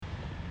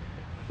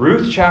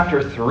Ruth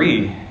chapter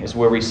 3 is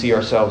where we see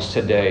ourselves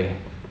today.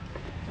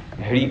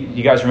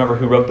 You guys remember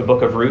who wrote the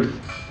book of Ruth?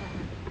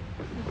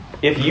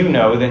 If you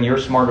know, then you're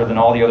smarter than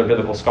all the other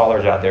biblical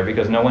scholars out there,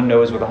 because no one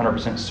knows with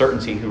 100%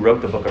 certainty who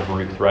wrote the book of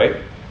Ruth, right?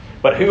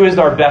 But who is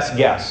our best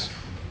guess?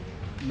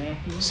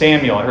 Matthew.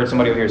 Samuel. I heard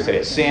somebody over here say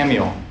it.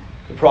 Samuel.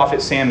 The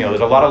prophet Samuel.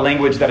 There's a lot of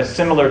language that is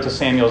similar to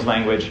Samuel's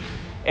language,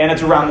 and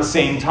it's around the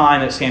same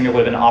time that Samuel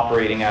would have been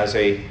operating as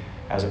a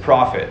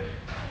prophet.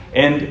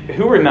 And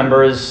who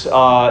remembers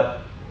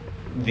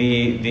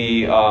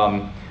the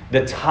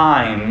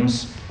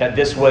times that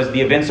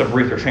the events of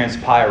Ruth are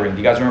transpiring? Do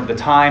you guys remember the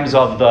times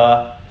of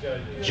the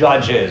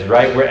Judges,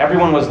 right? Where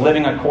everyone was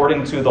living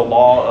according to the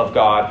law of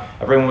God.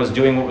 Everyone was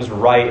doing what was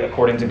right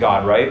according to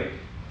God, right?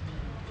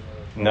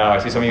 No, I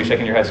see some of you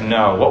shaking your heads.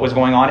 No. What was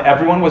going on?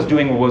 Everyone was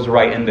doing what was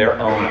right in their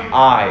own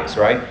eyes,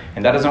 right?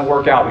 And that doesn't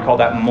work out. We call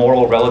that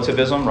moral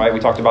relativism, right? We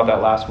talked about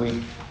that last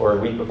week or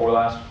a week before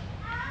last.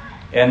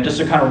 And just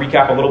to kind of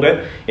recap a little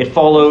bit, it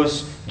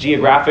follows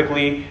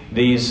geographically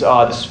this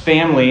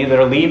family that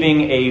are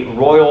leaving a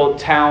royal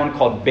town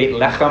called Beit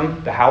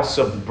Lechem, the house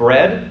of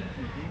bread.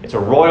 It's a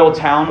royal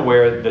town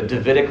where the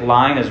Davidic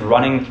line is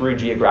running through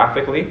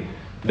geographically.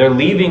 They're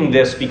leaving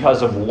this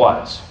because of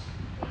what?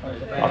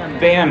 A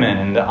famine.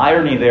 And the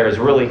irony there is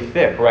really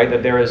thick, right?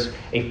 That there is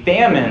a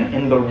famine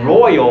in the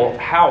royal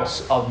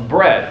house of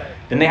bread.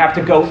 Then they have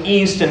to go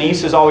east, and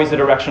east is always the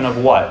direction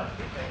of what?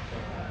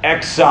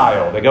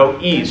 Exile. They go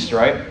east,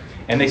 right?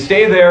 And they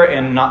stay there,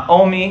 and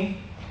Naomi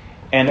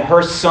and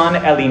her son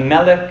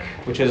Elimelech,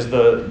 which is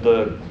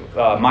the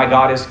my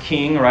God is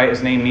king, right?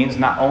 His name means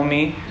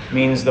Naomi,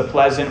 means the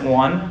pleasant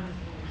one.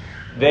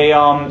 They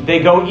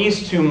go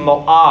east to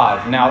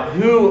Moab. Now,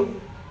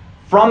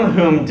 from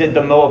whom did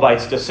the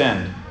Moabites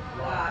descend?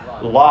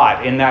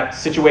 Lot. In that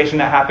situation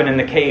that happened in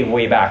the cave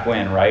way back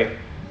when, right?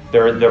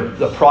 They're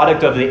the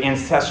product of the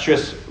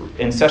incestuous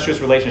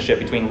relationship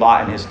between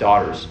Lot and his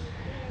daughters.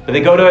 But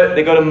they go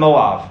to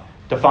Moab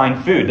to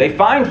find food. They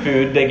find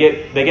food. They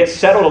get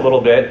settled a little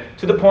bit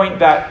to the point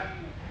that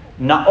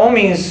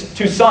Naomi's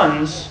two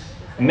sons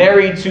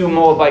married two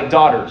Moabite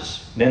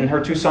daughters. Then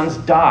her two sons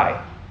die,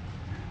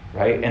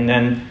 right? And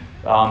then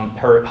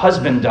her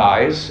husband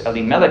dies,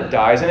 Elimelech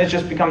dies, and it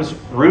just becomes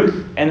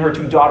Ruth and her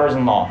two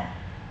daughters-in-law.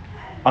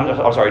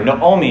 I'm sorry,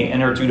 Naomi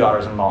and her two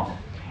daughters-in-law.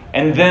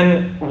 And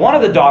then one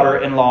of the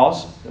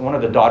daughters-in-law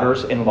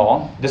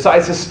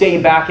decides to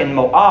stay back in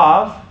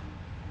Moab,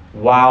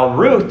 while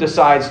Ruth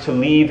decides to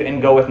leave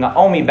and go with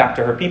Naomi back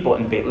to her people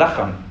in Beit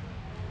Lechem.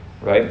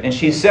 Right? And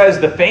she says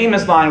the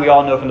famous line we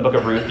all know from the book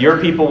of Ruth, your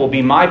people will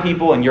be my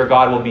people and your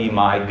God will be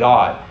my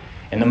God.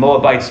 And the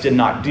Moabites did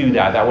not do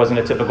that. That wasn't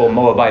a typical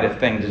Moabite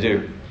thing to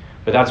do.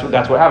 But that's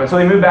what happened. So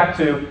they move back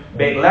to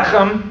Beit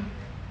Lechem.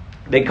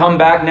 They come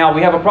back. Now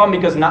we have a problem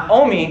because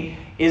Naomi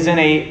is in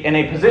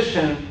a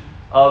position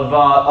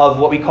of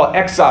what we call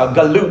exile,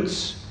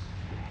 galutz.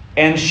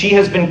 And she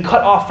has been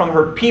cut off from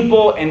her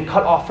people and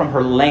cut off from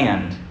her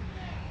land.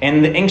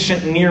 In the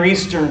ancient Near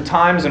Eastern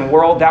times and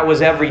world, that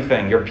was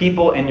everything, your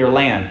people and your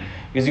land.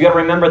 Because you got to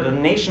remember, the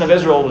nation of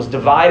Israel was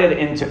divided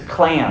into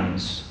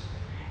clans.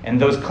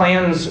 And those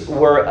clans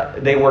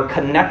were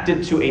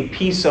connected to a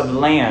piece of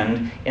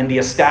land in the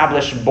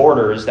established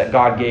borders that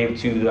God gave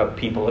to the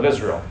people of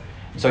Israel.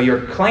 So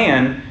your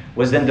clan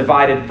was then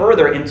divided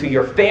further into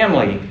your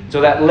family.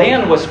 So that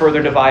land was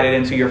further divided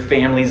into your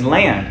family's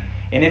land.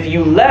 And if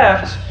you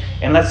left,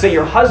 and let's say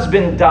your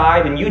husband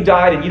died and you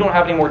don't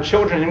have any more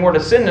children, any more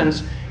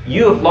descendants,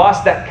 you have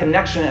lost that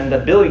connection and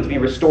the ability to be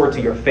restored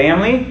to your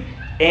family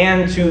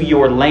and to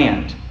your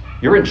land.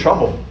 You're in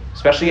trouble,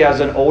 especially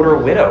as an older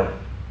widow.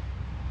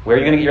 Where are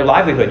you going to get your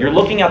livelihood? You're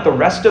looking at the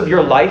rest of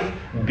your life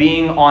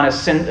being on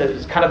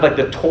kind of like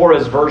the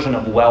Torah's version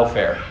of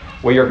welfare,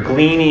 where you're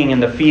gleaning in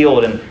the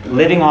field and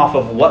living off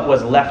of what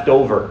was left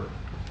over.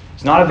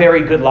 It's not a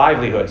very good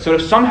livelihood. So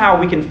if somehow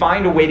we can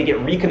find a way to get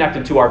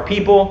reconnected to our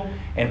people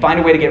and find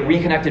a way to get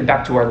reconnected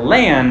back to our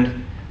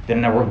land,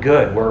 then we're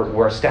good.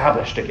 We're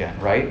established again,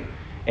 right?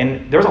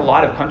 And there's a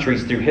lot of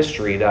countries through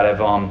history that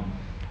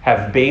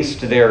have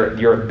based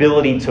your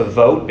ability to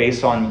vote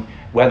based on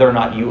whether or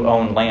not you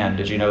own land.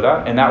 Did you know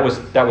that? And that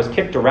was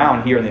kicked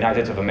around here in the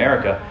United States of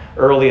America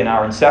early in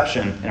our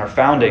inception, in our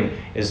founding,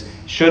 is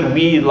should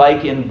we,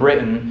 like in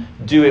Britain,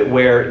 do it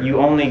where you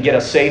only get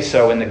a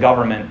say-so in the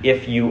government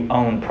if you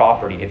own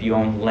property, if you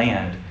own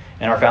land?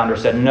 And our founder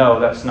said,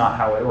 no, that's not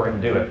how we're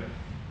going to do it.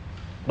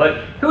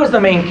 But who is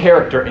the main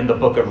character in the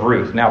book of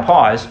Ruth? Now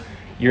pause.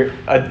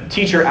 A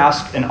teacher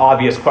asked an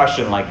obvious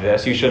question like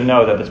this. You should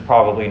know that it's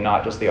probably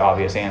not just the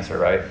obvious answer,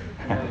 right?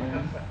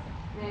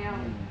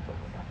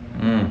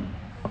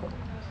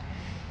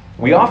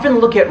 We often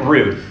look at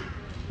Ruth,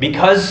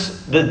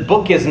 because the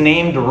book is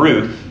named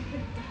Ruth,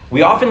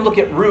 we often look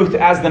at Ruth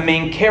as the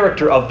main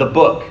character of the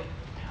book.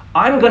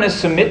 I'm going to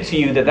submit to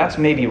you that that's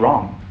maybe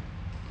wrong.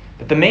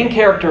 That the main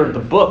character of the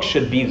book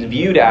should be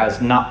viewed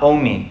as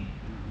Naomi.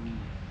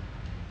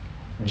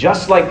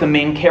 Just like the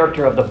main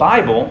character of the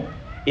Bible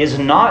is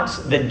not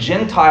the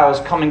Gentiles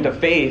coming to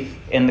faith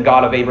in the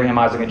God of Abraham,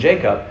 Isaac, and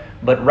Jacob,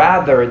 but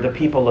rather the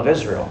people of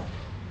Israel.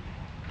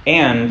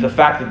 and the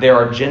fact that there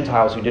are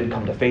Gentiles who did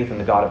come to faith in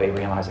the God of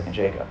Abraham, Isaac, and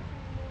Jacob.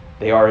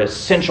 They are an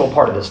essential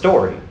part of the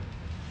story.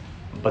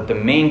 But the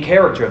main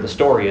character of the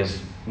story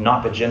is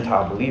not the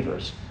Gentile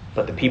believers,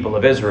 but the people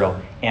of Israel,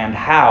 and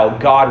how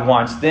God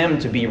wants them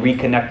to be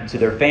reconnected to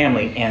their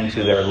family and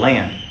to their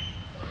land.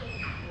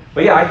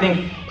 But yeah, I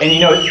think,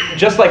 and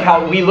just like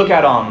how we look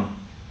at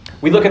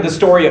the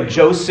story of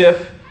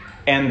Joseph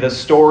and the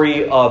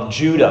story of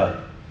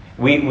Judah.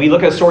 We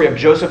look at the story of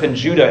Joseph and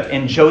Judah,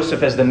 and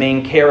Joseph as the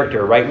main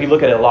character, right? We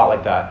look at it a lot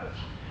like that.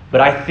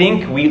 But I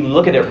think we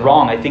look at it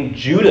wrong. I think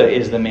Judah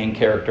is the main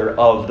character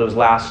of those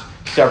last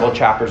several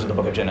chapters of the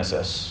book of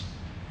Genesis.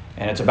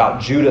 And it's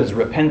about Judah's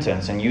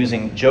repentance and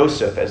using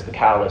Joseph as the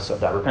catalyst of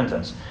that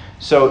repentance.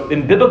 So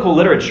in biblical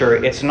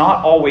literature, it's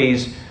not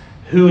always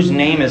whose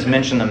name is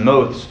mentioned the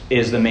most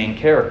is the main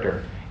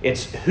character.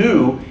 It's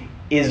who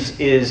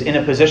is in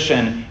a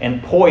position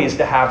and poised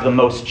to have the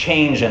most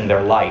change in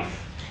their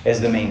life as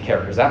the main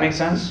character. Does that make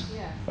sense?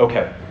 Yeah.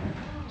 Okay.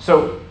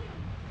 So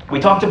we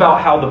talked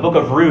about how the book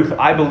of Ruth,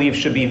 I believe,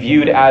 should be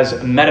viewed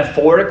as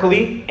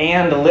metaphorically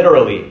and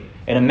literally.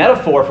 And a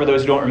metaphor, for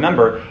those who don't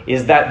remember,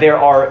 is that there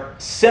are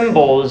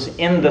symbols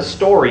in the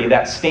story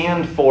that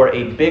stand for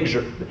a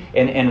bigger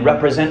and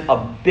represent a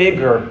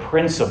bigger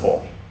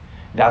principle.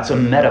 That's a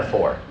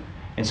metaphor.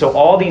 And so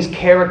all these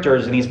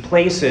characters and these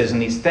places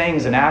and these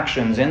things and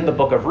actions in the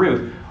book of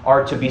Ruth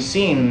are to be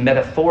seen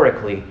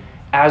metaphorically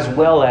as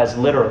well as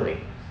literally,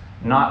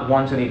 not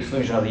one to the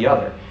exclusion of the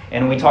other.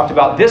 And we talked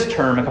about this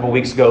term a couple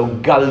weeks ago,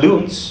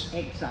 galut.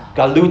 Exile.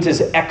 Galut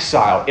is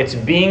exile. It's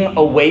being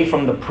away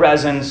from the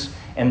presence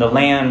and the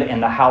land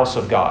and the house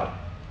of God.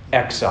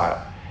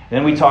 Exile. And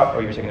then we talked... Oh,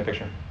 you were taking a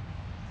picture?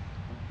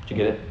 Did you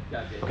get it?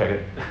 Yeah, I did. Okay,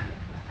 good.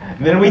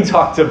 Then we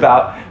talked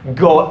about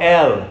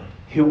Goel.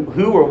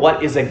 Who or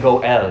what is a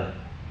Goel?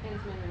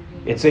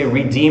 It's a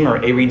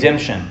redeemer, a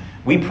redemption.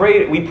 We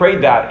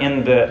prayed that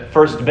in the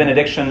first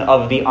benediction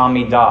of the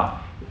Amidah.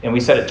 And we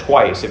said it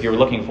twice, if you were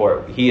looking for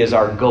it. He is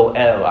our Goel,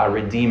 our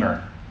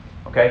Redeemer.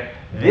 Okay?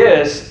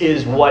 This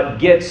is what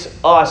gets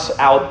us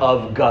out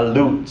of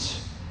Galut.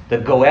 The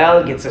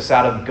Goel gets us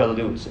out of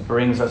Galut. It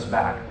brings us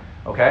back.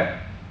 Okay?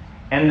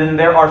 And then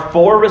there are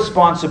 4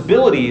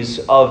 responsibilities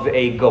of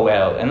a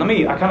Goel. And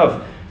I kind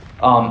of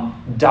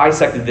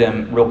dissected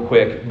them real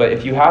quick. But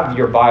if you have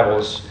your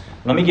Bibles,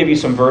 let me give you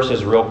some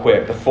verses real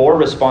quick. The 4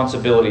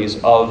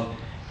 responsibilities of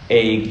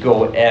a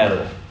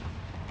Goel.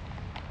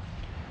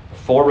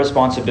 4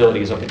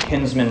 responsibilities of the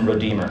kinsman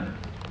redeemer.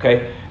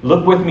 Okay?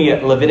 Look with me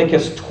at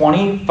Leviticus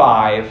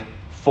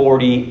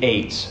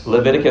 25:48.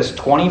 Leviticus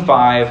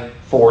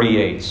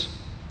 25:48.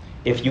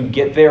 If you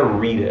get there,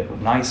 read it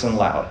nice and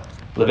loud.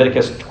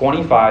 Leviticus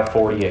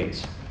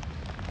 25:48.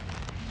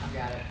 I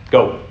got it.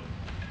 Go.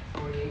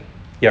 48.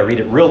 Yeah, read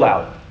it real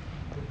loud.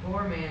 The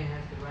poor man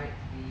has the right to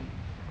be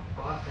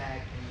bought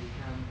back and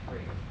become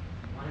free.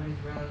 One of his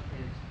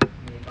relatives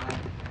may buy his land.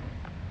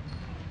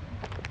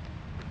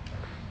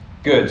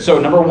 Good. So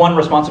number 1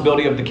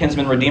 responsibility of the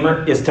kinsman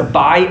redeemer is to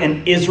buy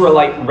an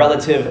Israelite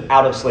relative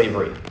out of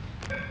slavery.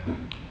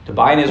 To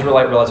buy an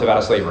Israelite relative out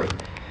of slavery.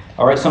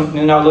 All right. So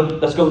now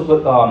let's go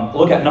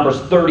look at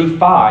Numbers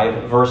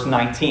 35, verse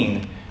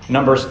 19.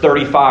 Numbers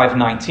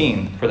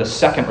 35:19 for the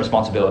second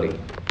responsibility.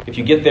 If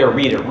you get there,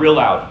 read it real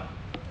loud.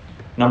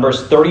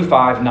 Numbers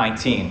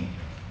 35:19.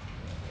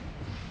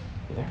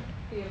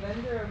 The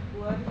avenger of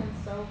blood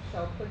himself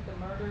shall put the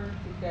murderer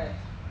to death.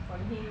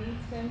 When he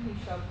meets him, he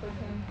shall put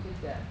him to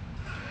death.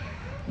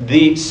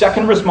 The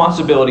second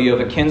responsibility of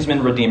a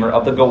kinsman redeemer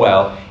of the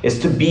Goel is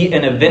to be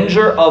an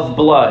avenger of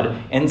blood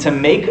and to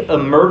make a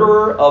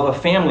murderer of a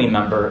family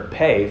member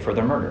pay for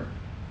the murder.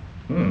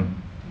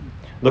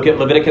 Look at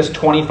Leviticus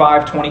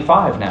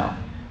 25:25 now.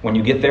 When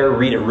you get there,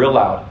 read it real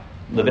loud.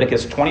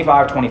 Leviticus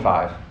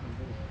 25:25.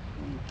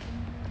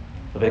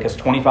 Leviticus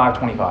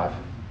 25:25.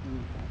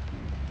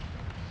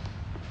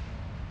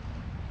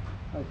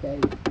 Okay,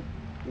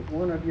 if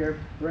one of your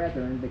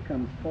brethren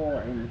becomes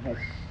poor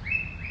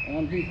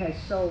and he has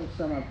sold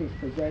some of his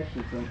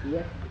possessions, and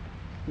if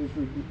his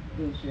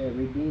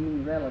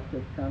redeeming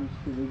relative comes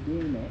to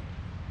redeem it,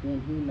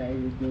 then he may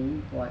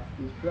redeem what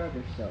his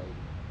brother sold.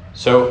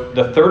 So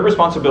the third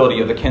responsibility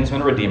of the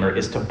kinsman redeemer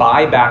is to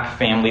buy back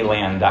family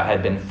land that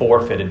had been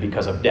forfeited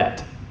because of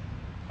debt.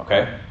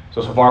 Okay?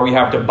 So far we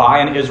have to buy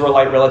an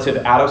Israelite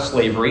relative out of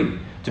slavery,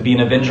 to be an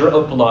avenger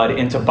of blood,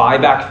 and to buy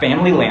back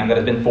family land that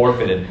had been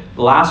forfeited.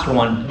 The last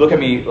one,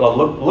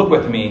 look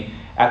with me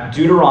at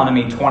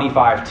Deuteronomy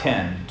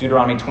 25:10.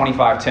 Deuteronomy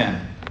 25:10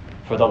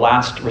 for the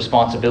last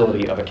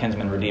responsibility of a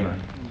kinsman redeemer.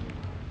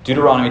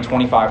 Deuteronomy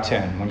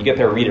 25:10. When you get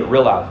there, read it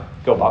real loud.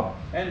 Go, Bob.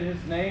 And his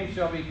name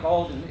shall be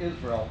called in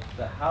Israel,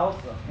 the house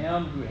of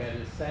him who had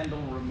his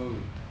sandal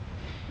removed.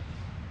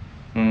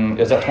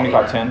 Is that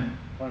 25:10?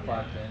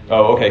 25:10.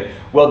 Oh, okay.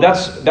 Well,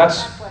 that's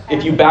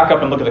if you back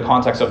up and look at the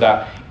context of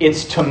that,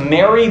 it's to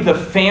marry the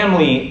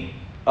family.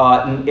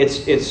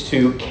 It's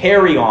to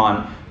carry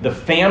on the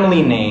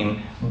family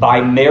name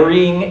by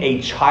marrying a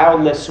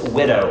childless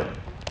widow.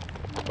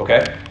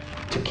 Okay.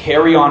 to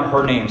carry on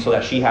her name so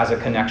that she has a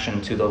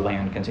connection to the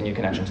land, continued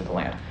connection to the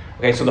land.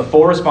 Okay, so the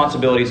 4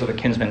 responsibilities of the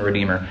kinsman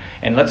redeemer.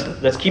 And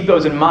let's keep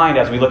those in mind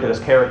as we look at this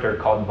character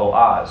called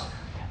Boaz.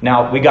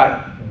 Now, we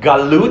got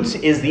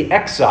Galut is the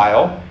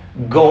exile.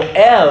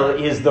 Goel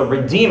is the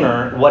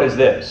redeemer. What is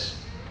this?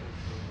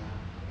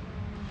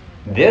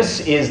 This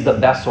is the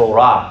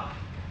Besorah.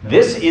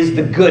 This is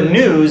the good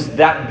news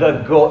that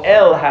the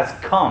Goel has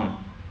come.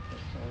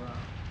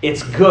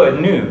 It's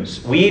good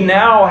news. We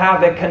now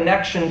have a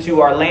connection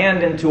to our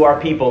land and to our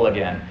people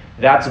again.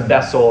 That's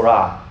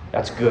Besorah.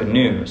 That's good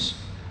news,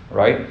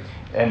 right?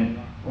 And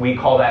we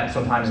call that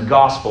sometimes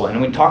gospel. And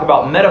when we talk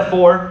about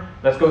metaphor,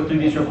 let's go through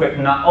these real quick.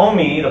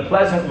 Naomi, the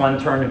pleasant one,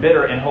 turned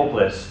bitter and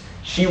hopeless.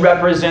 She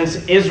represents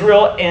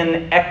Israel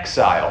in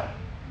exile.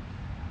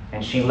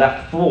 And she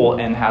left full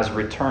and has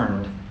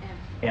returned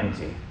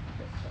empty.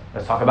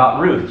 Let's talk about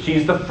Ruth.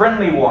 She's the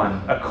friendly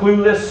one, a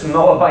clueless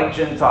Moabite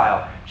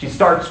Gentile. She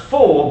starts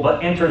full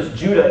but enters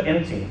Judah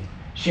empty.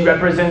 She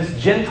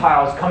represents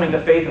Gentiles coming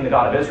to faith in the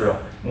God of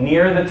Israel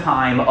near the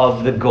time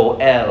of the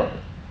Goel.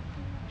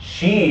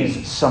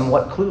 She's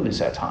somewhat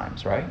clueless at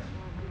times, right?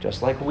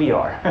 Just like we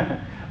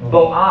are.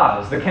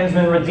 Boaz, the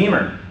kinsman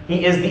redeemer.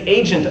 He is the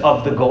agent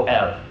of the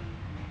Goel.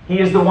 He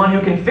is the one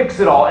who can fix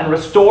it all and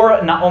restore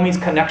Naomi's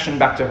connection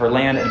back to her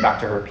land and back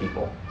to her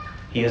people.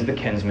 He is the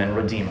kinsman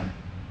redeemer.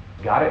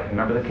 Got it?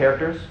 Remember the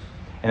characters?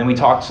 And then we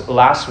talked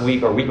last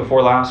week, or week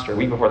before last, or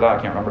week before that,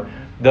 I can't remember.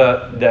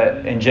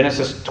 In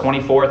Genesis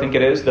 24, I think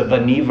it is, the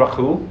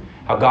Vanivrachu,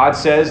 how God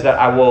says that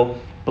I will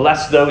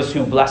bless those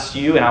who bless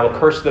you, and I will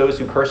curse those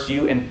who curse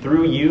you, and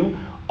through you,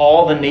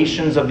 all the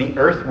nations of the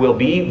earth will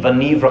be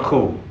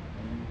Vanivrachu.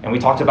 And we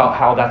talked about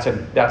how that's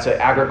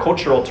an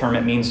agricultural term.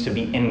 It means to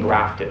be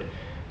engrafted.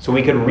 So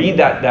we could read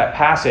that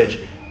passage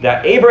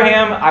that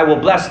Abraham, I will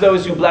bless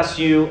those who bless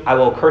you, I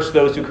will curse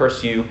those who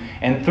curse you,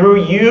 and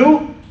through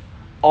you,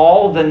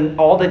 all the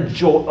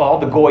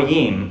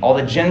goyim, all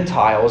the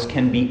Gentiles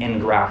can be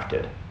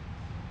engrafted.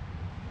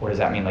 What does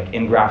that mean? Like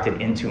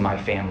engrafted into my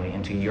family,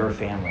 into your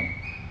family.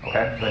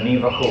 Okay?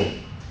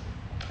 Vanivahu.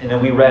 And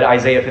then we read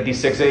Isaiah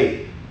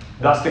 56:8.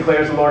 Thus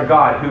declares the Lord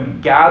God, who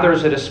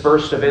gathers the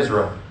dispersed of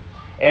Israel.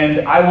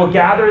 And I will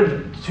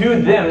gather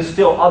to them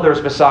still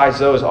others besides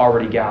those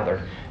already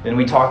gathered. Then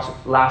we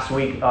talked last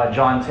week,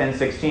 John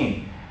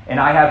 10:16. And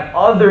I have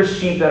other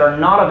sheep that are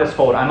not of this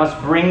fold. I must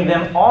bring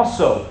them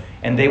also,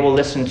 and they will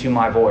listen to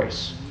my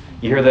voice.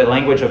 You hear the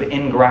language of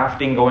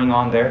engrafting going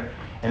on there?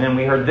 And then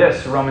we heard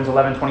this, Romans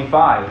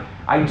 11:25.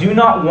 I do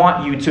not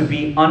want you to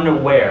be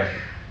unaware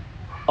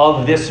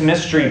of this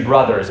mystery,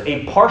 brothers.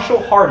 A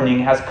partial hardening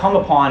has come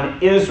upon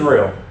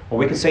Israel. Or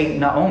we could say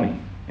Naomi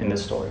in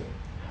this story.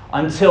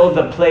 Until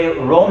the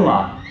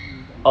pleroma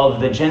of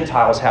the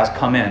Gentiles has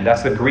come in.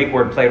 That's the Greek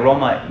word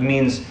pleroma. It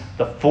means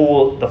the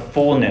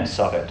fullness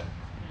of it.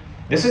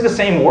 This is the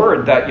same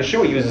word that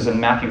Yeshua uses in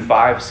Matthew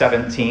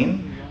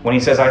 5:17 when he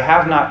says, I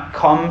have not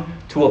come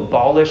to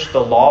abolish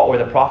the law or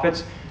the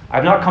prophets. I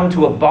have not come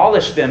to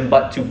abolish them,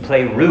 but to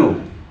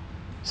pleru.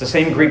 It's the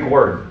same Greek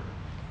word.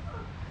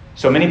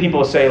 So many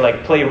people say,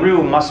 like,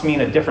 pleru must mean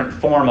a different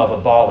form of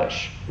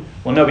abolish.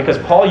 Well, no, because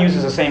Paul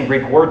uses the same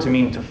Greek word to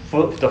mean to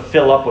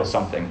fill up with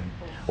something.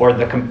 Or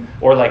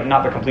like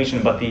not the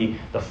completion, but the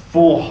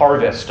full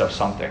harvest of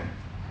something.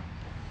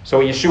 So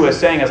what Yeshua is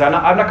saying is,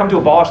 I've not come to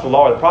abolish the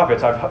law or the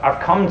prophets. I've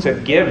come to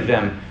give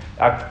them,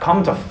 I've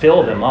come to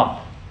fill them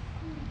up.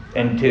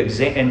 And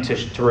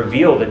to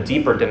reveal the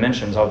deeper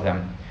dimensions of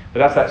them. But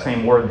that's that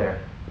same word there.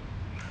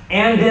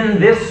 And in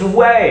this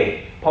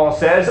way, Paul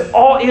says,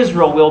 all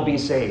Israel will be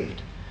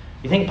saved.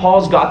 You think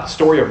Paul's got the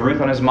story of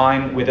Ruth on his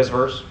mind with this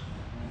verse?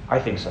 I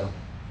think so.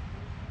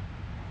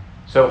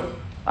 So,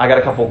 I got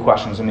a couple of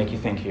questions to make you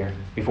think here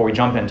before we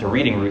jump into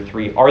reading Ruth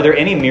 3. Are there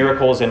any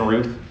miracles in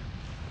Ruth?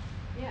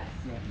 Yes.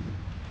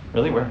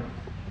 Really? Where?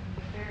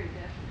 Very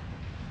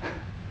definite.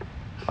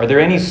 Are there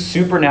any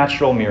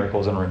supernatural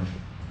miracles in Ruth?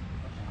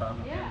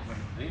 Yes.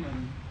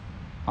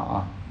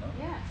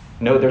 Yes.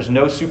 No, there's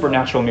no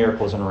supernatural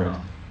miracles in Ruth.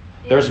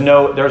 There's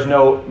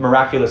no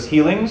miraculous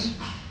healings.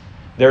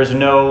 There's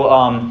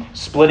no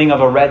splitting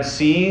of a Red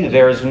Sea.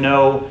 There's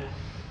no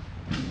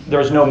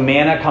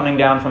manna coming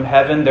down from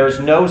heaven. There's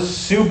no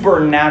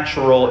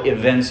supernatural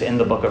events in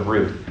the book of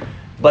Ruth.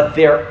 But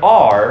there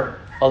are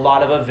a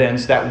lot of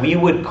events that we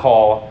would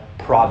call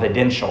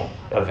providential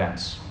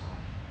events.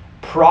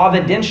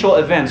 Providential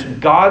events.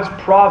 God's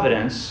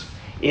providence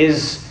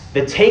is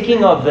the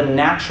taking of the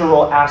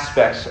natural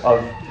aspects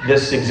of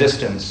this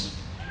existence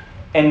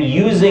and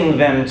using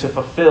them to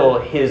fulfill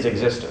his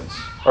existence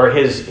or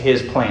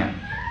his plan.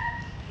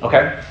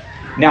 Okay?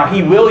 Now,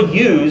 he will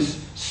use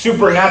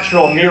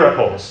supernatural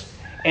miracles,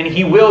 and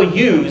he will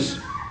use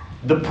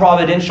the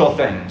providential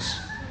things.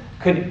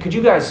 Could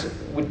you guys,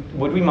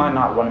 would we mind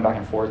not running back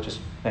and forth? Just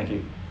thank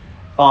you.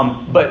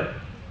 But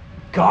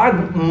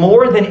God,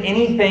 more than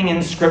anything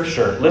in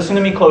Scripture, listen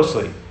to me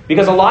closely,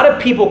 because a lot of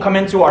people come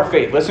into our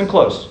faith, listen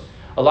close.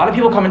 A lot of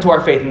people come into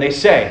our faith and they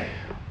say,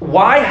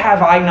 why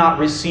have I not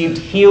received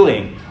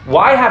healing?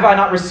 Why have I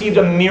not received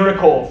a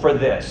miracle for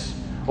this?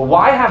 But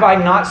why have I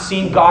not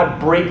seen God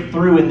break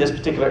through in this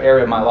particular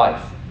area of my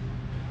life?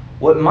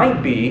 Well, it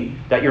might be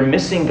that you're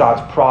missing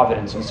God's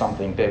providence in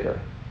something bigger.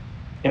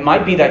 It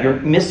might be that you're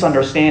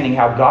misunderstanding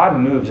how God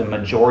moves a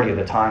majority of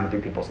the time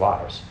through people's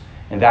lives.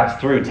 And that's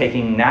through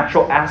taking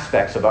natural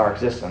aspects of our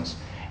existence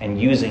and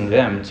using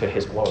them to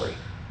His glory.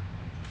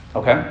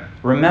 Okay?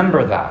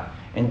 Remember that.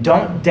 And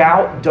don't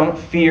doubt, don't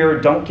fear,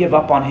 don't give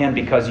up on Him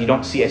because you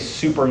don't see a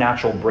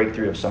supernatural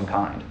breakthrough of some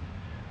kind.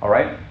 All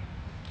right?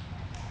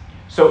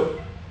 So,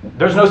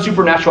 there's no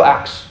supernatural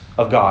acts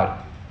of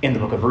God in the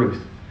book of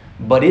Ruth.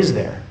 But is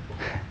there?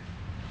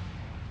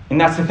 And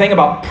that's the thing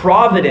about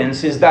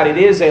providence, is that it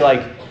is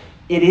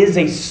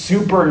a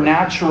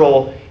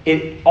supernatural,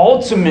 it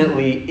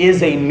ultimately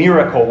is a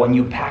miracle when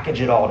you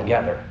package it all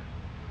together.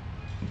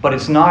 But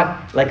it's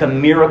not like a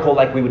miracle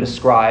like we would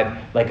describe,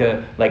 like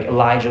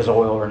Elijah's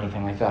oil or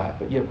anything like that.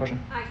 But you have a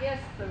question? I guess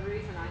the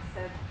reason I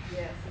said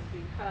yes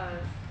is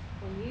because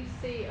when you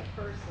see a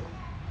person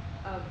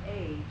of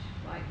age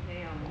like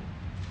Naomi,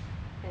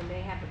 and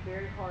they have a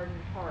very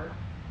hardened heart,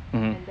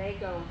 Mm-hmm. and they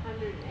go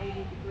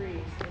 180 degrees,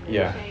 and they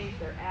Yeah. change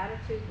their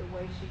attitude the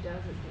way she does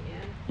at the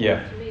end.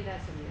 Yeah. To me,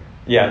 that's a miracle.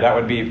 Yeah, that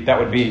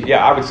would be,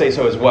 yeah, I would say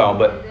so as well.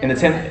 But in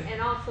the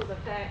And also the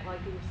fact, like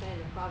you were saying,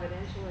 the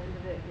providential end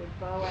of it with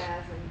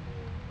Boaz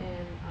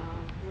and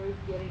Ruth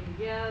getting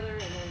together,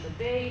 and then the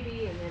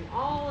baby, and then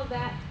all of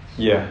that.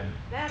 yeah.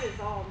 That is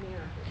all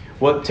miracle.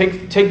 Well,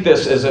 take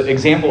this as an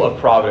example of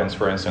providence,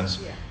 for instance.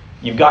 Yeah.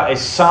 You've got a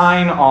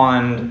sign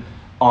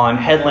on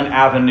Headland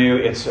Avenue.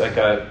 It's like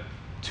a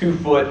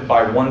 2-foot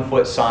by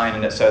 1-foot sign,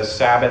 and it says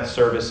Sabbath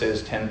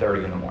services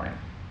 10:30 in the morning.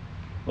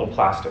 Little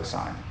plastic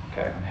sign,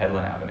 okay, on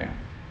Headland Avenue.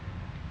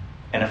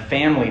 And a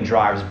family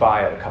drives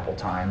by it a couple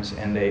times,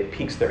 and it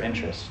piques their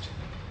interest.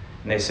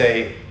 And they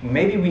say,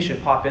 maybe we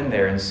should pop in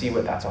there and see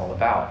what that's all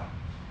about.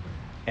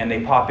 And they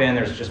pop in,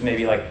 there's just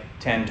maybe like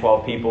 10,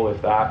 12 people,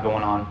 if that,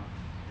 going on.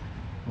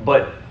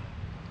 But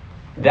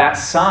that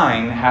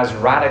sign has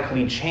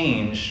radically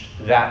changed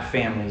that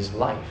family's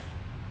life.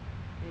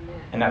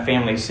 And that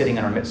family is sitting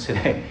in our midst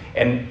today.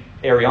 And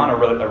Ariana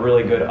wrote a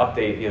really good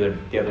update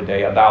the other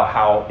day about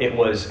how it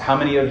was, how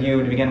many of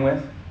you to begin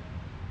with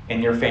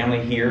in your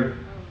family here?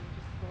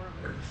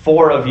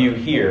 4 of you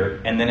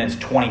here, and then it's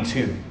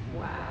 22.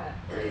 Wow.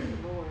 Praise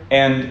the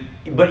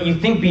Lord. But you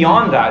think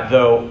beyond that,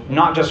 though,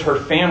 not just her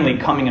family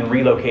coming and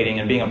relocating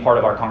and being a part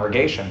of our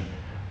congregation,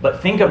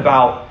 but think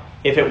about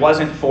if it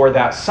wasn't for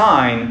that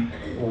sign,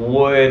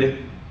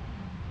 would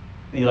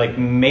like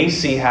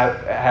Macy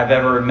have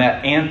ever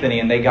met Anthony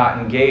and they got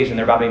engaged and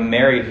they're about to be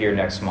married here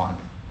next month?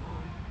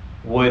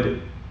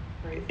 Would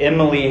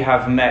Emily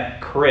have met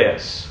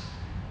Chris?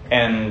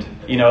 And,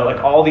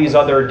 like all these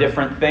other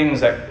different things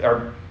that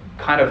are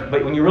kind of,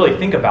 but when you really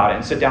think about it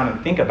and sit down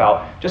and think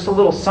about just a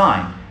little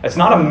sign, it's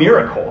not a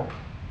miracle.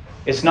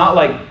 It's not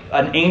like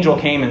an angel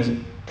came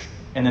and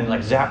then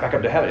like zapped back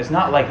up to heaven. It's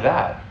not like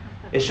that.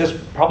 It's just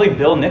probably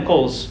Bill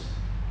Nichols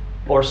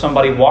or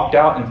somebody walked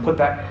out and put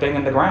that thing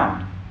in the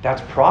ground.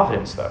 That's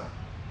providence, though,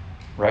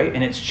 right?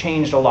 And it's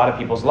changed a lot of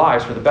people's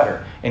lives for the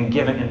better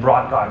and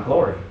brought God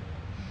glory.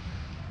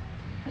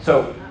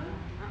 So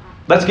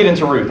let's get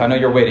into Ruth. I know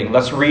you're waiting.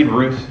 Let's read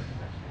Ruth.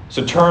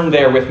 So turn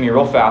there with me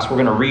real fast. We're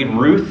going to read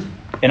Ruth,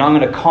 and I'm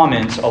going to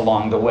comment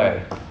along the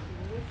way.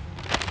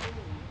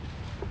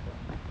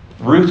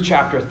 Ruth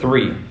chapter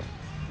 3.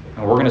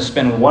 And we're going to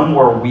spend one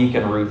more week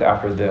in Ruth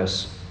after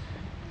this.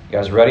 You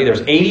guys ready?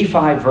 There's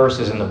 85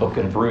 verses in the book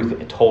of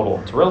Ruth total.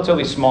 It's a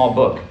relatively small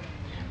book.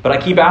 But I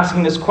keep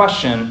asking this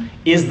question,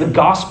 is the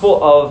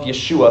gospel of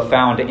Yeshua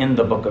found in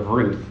the book of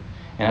Ruth?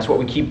 And that's what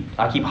I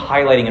keep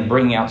highlighting and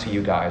bringing out to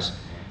you guys.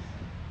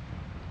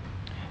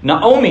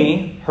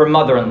 Naomi, her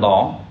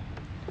mother-in-law,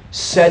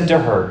 said to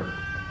her,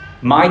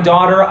 "My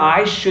daughter,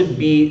 I should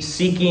be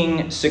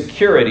seeking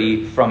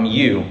security from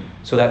you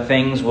so that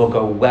things will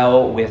go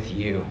well with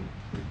you.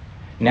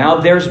 Now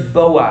there's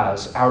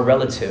Boaz, our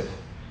relative.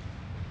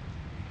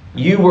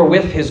 You were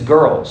with his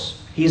girls.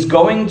 He's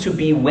going to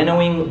be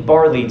winnowing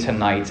barley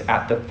tonight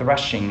at the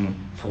threshing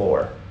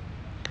floor."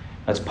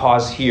 Let's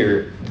pause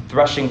here. The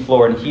threshing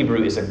floor in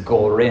Hebrew is a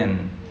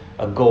gorin.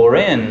 A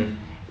gorin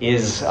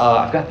is,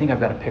 I think I've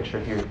got a picture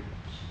here.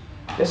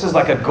 This is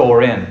like a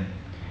gorin.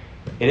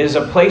 It is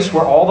a place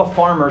where all the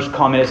farmers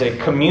come. It is a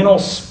communal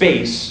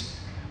space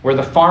where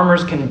the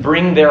farmers can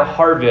bring their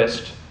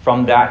harvest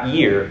from that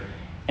year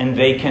and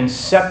they can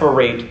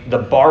separate the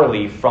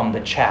barley from the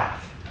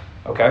chaff.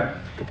 Okay?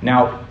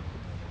 Now,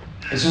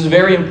 this is a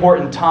very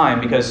important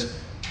time because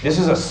this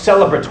is a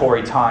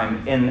celebratory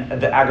time in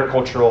the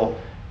agricultural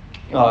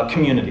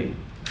community.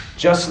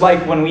 Just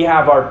like when we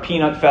have our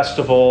peanut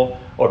festival,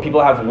 or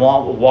people have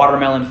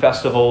watermelon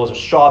festivals or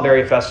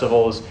strawberry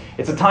festivals,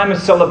 it's a time of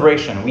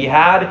celebration. We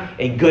had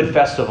a good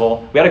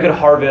festival, we had a good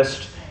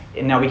harvest,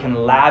 and now we can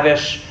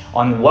lavish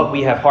on what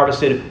we have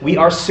harvested. We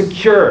are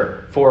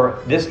secure for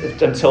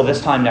this until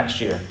this time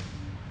next year.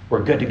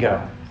 We're good to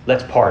go.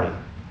 Let's party.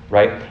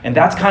 Right? And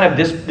that's kind of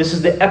this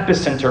is the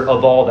epicenter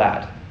of all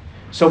that.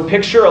 So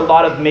picture a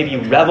lot of maybe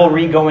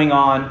revelry going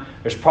on.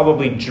 There's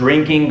probably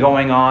drinking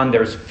going on.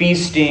 There's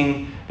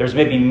feasting. There's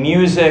maybe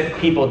music,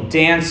 people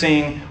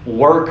dancing,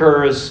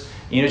 workers,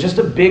 just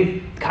a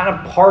big kind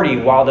of party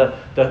while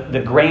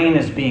the grain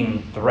is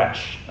being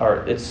threshed,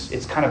 or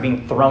it's kind of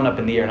being thrown up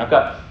in the air.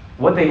 And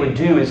what they would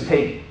do is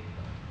take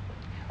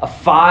a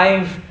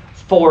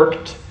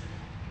 5-forked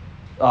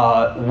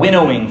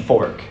winnowing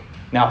fork.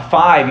 Now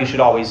 5, you should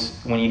always,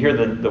 when you hear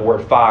the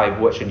word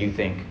 5, what should you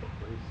think?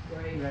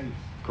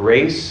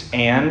 Grace,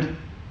 and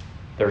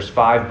there's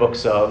 5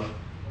 books of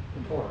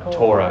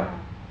Torah.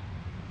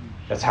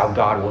 That's how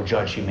God will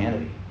judge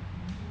humanity,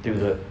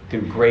 through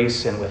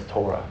grace and with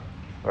Torah,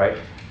 right?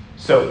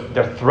 So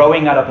they're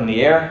throwing that up in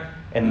the air,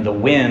 and the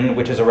wind,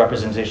 which is a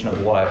representation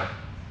of what?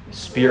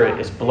 Spirit,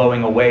 is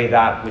blowing away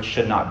that which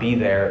should not be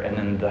there, and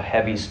then the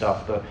heavy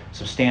stuff, the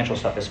substantial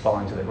stuff, is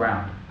falling to the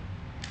ground.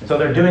 And so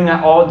they're doing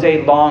that all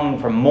day long,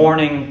 from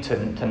morning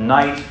to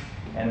night,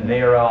 and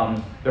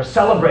they're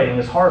celebrating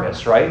this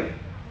harvest, right?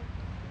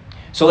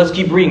 So let's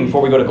keep reading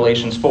before we go to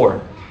Galatians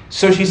 4.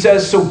 So she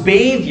says, so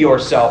bathe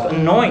yourself,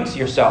 anoint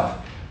yourself,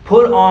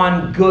 put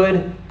on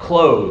good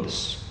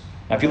clothes.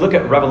 Now if you look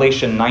at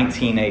Revelation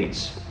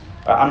 19:8,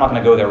 I'm not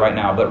going to go there right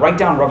now, but write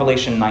down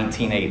Revelation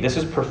 19:8. This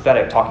is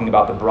prophetic, talking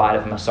about the bride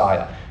of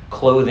Messiah,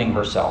 clothing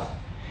herself.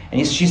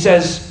 And she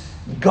says,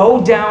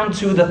 go down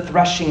to the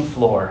threshing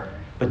floor,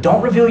 but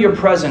don't reveal your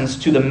presence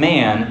to the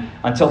man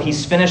until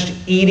he's finished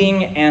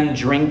eating and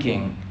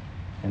drinking.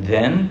 And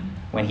then,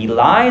 when he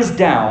lies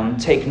down,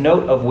 take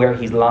note of where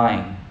he's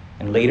lying,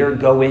 and later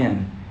go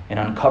in and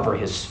uncover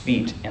his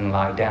feet and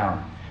lie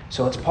down.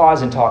 So let's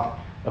pause and talk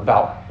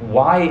about,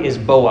 why is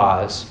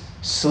Boaz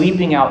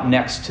sleeping out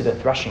next to the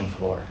threshing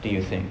floor, do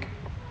you think?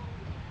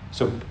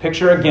 So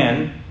picture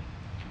again,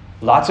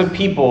 lots of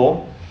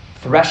people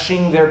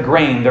threshing their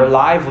grain, their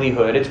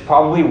livelihood. It's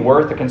probably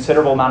worth a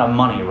considerable amount of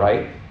money,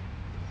 right?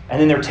 And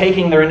then they're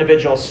taking their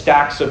individual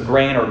stacks of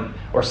grain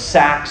or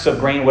sacks of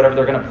grain, whatever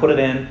they're going to put it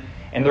in,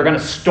 and they're going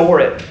to store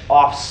it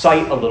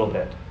off-site a little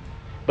bit.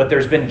 But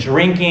there's been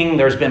drinking,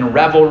 there's been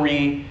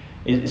revelry.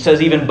 It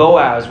says even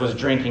Boaz was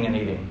drinking and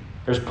eating.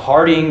 There's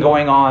partying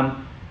going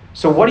on.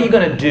 So what are you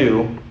going to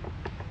do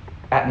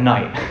at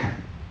night?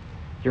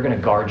 You're going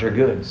to guard your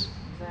goods,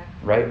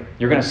 right?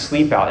 You're going to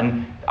sleep out.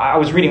 And I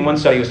was reading one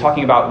study, it was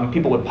talking about when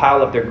people would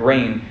pile up their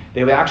grain,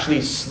 they would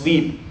actually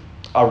sleep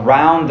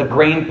around the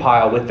grain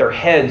pile with their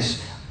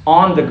heads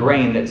on the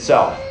grain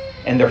itself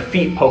and their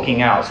feet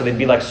poking out. So they'd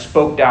be like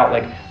spoked out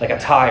like a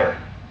tire.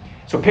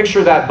 So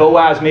picture that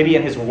Boaz, maybe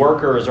and his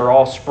workers are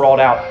all sprawled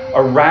out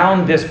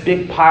around this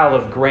big pile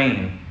of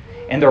grain.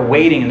 And they're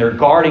waiting and they're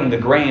guarding the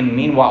grain,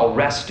 meanwhile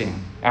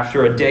resting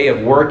after a day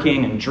of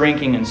working and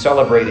drinking and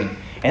celebrating.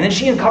 And then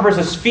she uncovers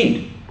his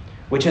feet,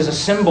 which is a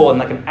symbol and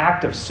like an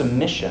act of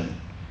submission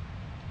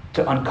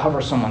to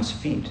uncover someone's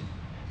feet.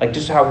 Like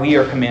just how we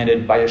are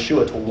commanded by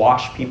Yeshua to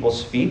wash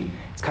people's feet.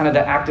 It's kind of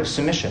the act of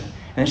submission.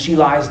 And then she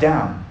lies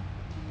down.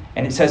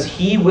 And it says,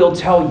 he will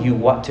tell you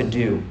what to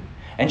do.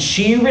 And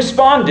she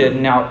responded,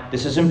 now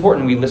this is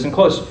important, we listen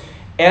close.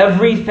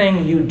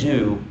 Everything you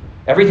do,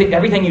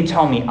 everything you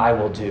tell me, I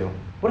will do.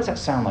 What does that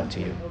sound like to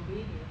you?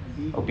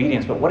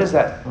 Obedience. But what is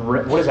that?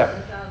 What is that?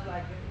 It sounds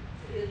like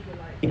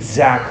Israelite.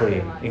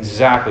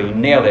 Exactly. You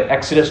nailed it.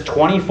 Exodus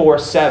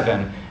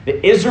 24:7.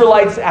 The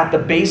Israelites at the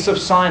base of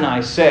Sinai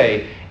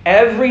say,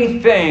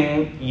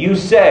 everything you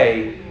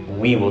say,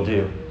 we will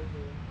do.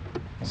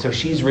 And so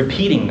she's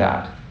repeating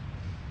that.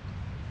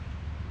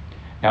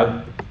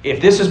 Now,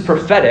 if this is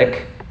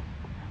prophetic,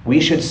 we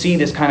should see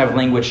this kind of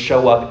language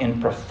show up in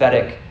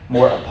prophetic,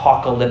 more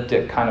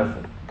apocalyptic kind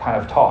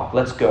of talk.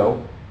 Let's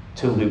go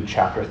to Luke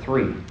chapter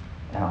 3,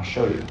 and I'll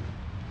show you.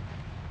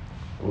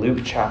 Luke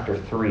chapter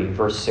 3,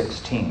 verse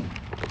 16.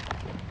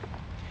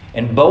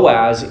 And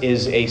Boaz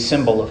is a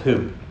symbol of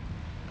who?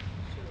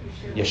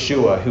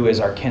 Yeshua, who is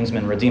our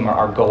kinsman redeemer,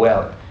 our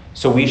Goel.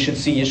 So we should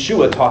see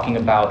Yeshua talking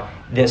about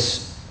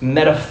this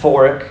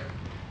metaphoric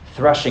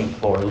threshing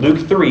floor.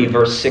 Luke 3,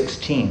 verse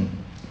 16.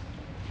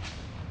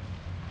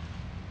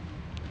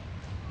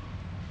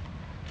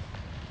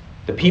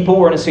 The people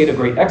were in a state of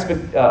great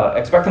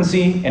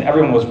expectancy, and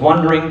everyone was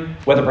wondering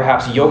whether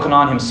perhaps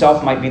Yochanan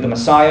himself might be the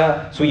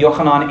Messiah. So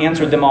Yochanan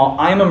answered them all,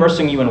 I am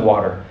immersing you in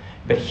water,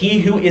 but he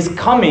who is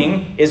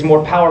coming is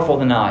more powerful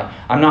than I.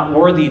 I'm not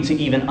worthy to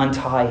even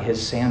untie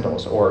his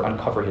sandals or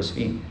uncover his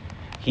feet.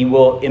 He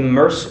will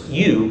immerse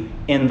you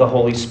in the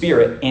Holy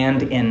Spirit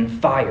and in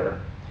fire.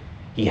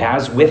 He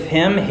has with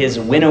him his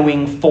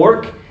winnowing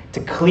fork to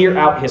clear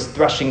out his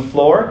threshing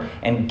floor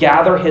and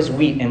gather his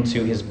wheat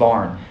into his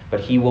barn, but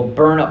he will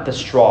burn up the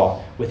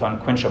straw with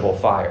unquenchable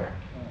fire.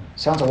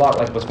 Sounds a lot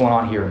like what's going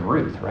on here in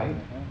Ruth, right?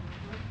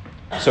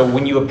 So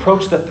when you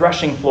approach the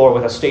threshing floor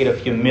with a state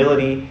of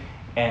humility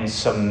and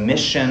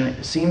submission,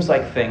 it seems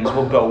like things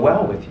will go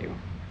well with you,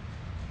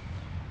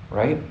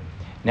 right?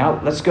 Now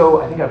let's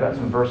go, I think I've got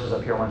some verses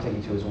up here I want to take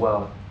you to as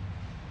well.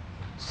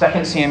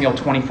 2 Samuel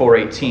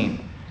 24:18.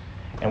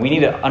 And we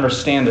need to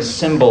understand the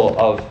symbol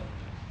of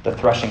the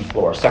threshing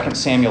floor. 2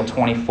 Samuel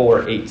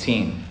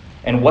 24:18.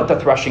 And what the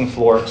threshing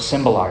floor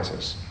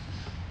symbolizes.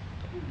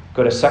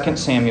 Go to 2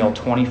 Samuel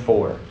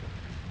 24.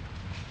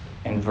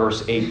 and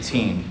verse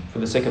 18. For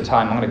the sake of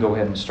time, I'm going to go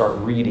ahead and start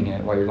reading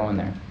it while you're going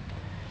there.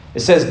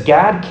 It says,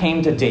 Gad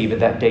came to David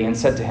that day and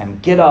said to him,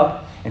 get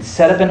up and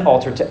set up an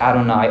altar to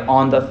Adonai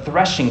on the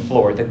threshing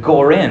floor, the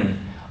Gorin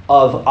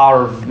of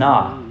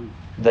Arvna,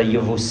 the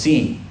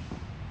Yevusi.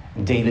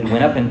 And David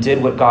went up and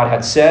did what God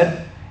had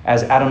said,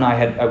 as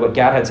what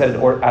Gad had said,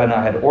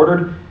 Adonai had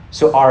ordered.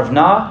 So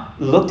Arvna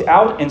looked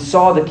out and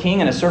saw the king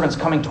and his servants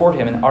coming toward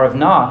him. And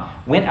Arvna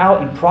went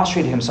out and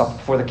prostrated himself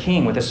before the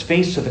king with his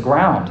face to the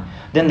ground.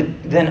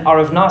 Then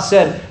Arvna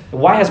said,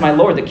 why has my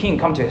lord the king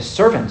come to his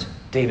servant?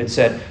 David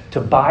said, to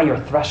buy your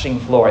threshing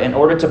floor in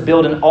order to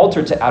build an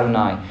altar to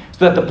Adonai,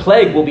 so that the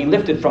plague will be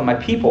lifted from my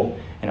people.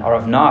 And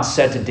Arvna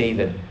said to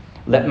David,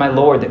 let my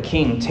lord the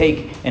king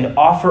take and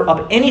offer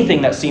up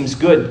anything that seems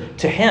good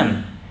to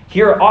him.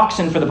 Here are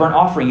oxen for the burnt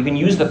offering. You can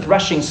use the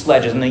threshing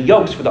sledges and the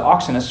yokes for the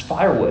oxen as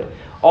firewood.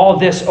 All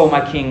this, O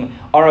my king,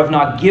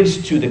 Arvna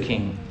gives to the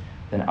king.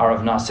 Then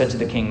Arvna said to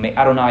the king, may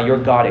Adonai your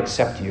God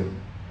accept you.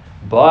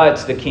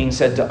 But the king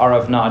said to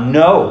Arvna,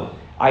 no,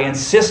 I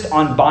insist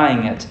on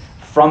buying it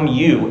from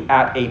you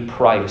at a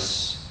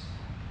price.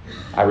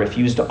 I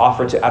refuse to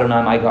offer to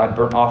Adonai my God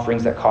burnt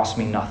offerings that cost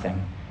me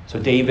nothing. So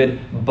David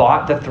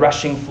bought the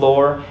threshing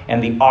floor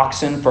and the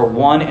oxen for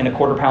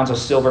 1.25 pounds of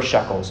silver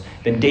shekels.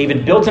 Then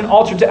David built an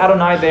altar to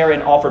Adonai there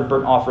and offered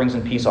burnt offerings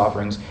and peace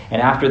offerings.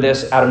 And after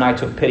this, Adonai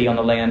took pity on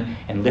the land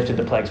and lifted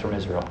the plagues from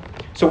Israel.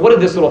 So what did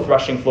this little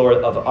threshing floor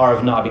of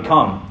Arvna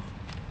become?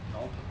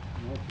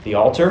 The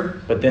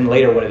altar. But then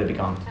later, what did it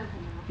become?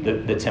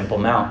 The Temple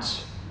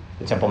Mount.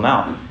 The Temple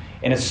Mount.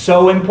 And it's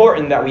so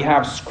important that we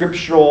have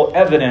scriptural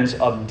evidence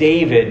of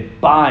David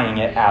buying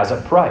it as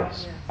a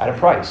price, at a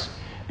price.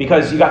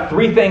 Because you got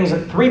three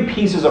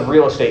pieces of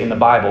real estate in the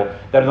Bible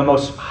that are the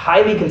most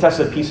highly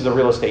contested pieces of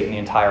real estate in the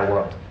entire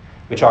world,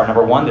 which are,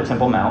 number one, the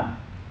Temple Mount.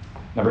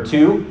 Number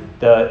two,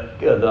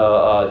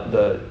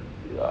 the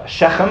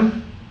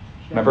Shechem.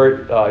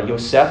 Remember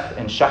Yosef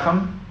and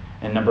Shechem.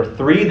 And number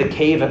three, the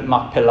cave at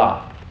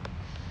Machpelah.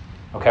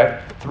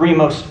 Okay? Three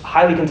most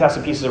highly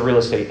contested pieces of real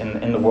estate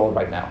in the world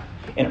right now.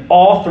 And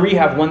all three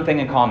have one thing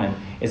in common,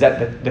 is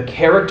that the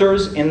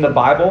characters in the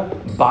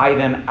Bible buy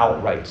them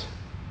outright.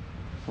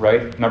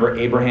 Right? Remember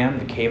Abraham,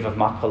 the cave of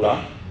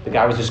Machpelah? The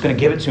guy was just going to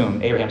give it to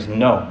him. Abraham said,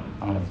 no,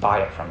 I'm going to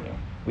buy it from you.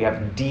 We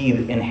have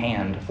deed in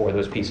hand for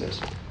those pieces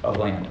of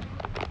land.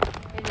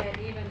 And yet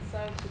even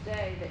so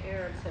today, the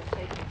Arabs have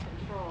taken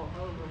control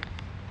over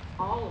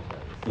all of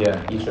those.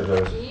 Yeah, each of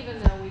those.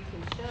 Even though we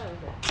can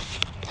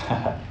show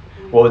that.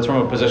 Well, it's from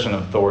a position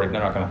of authority.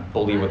 They're not going to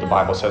believe what the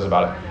Bible says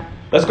about it.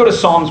 Let's go to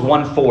Psalms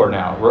 1:4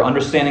 now. We're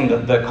understanding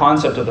the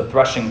concept of the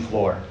threshing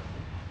floor.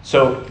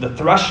 So the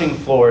threshing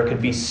floor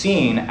could be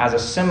seen as a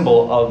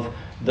symbol of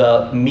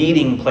the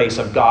meeting place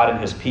of God and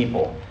his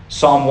people.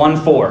 Psalm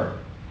 1:4.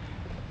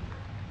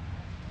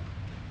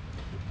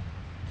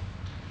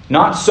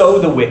 Not so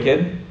the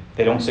wicked,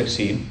 they don't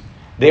succeed.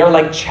 They are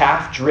like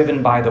chaff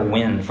driven by the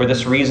wind. For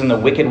this reason the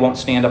wicked won't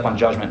stand up on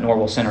judgment, nor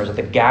will sinners at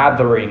the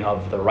gathering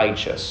of the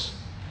righteous.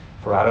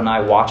 For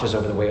Adonai watches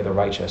over the way of the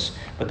righteous,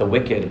 but the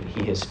wicked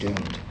he is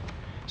doomed.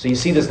 So you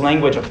see this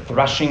language of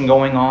threshing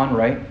going on,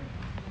 right?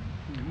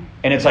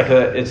 And it's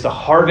a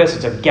harvest,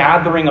 it's a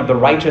gathering of the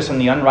righteous and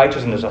the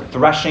unrighteous, and there's a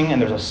threshing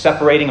and there's a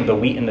separating of the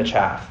wheat and the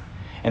chaff.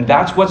 And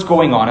that's what's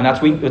going on, and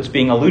that's what's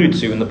being alluded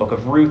to in the book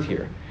of Ruth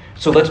here.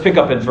 So let's pick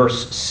up at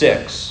verse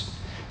 6.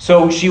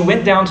 So she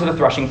went down to the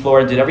threshing floor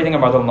and did everything her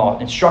mother-in-law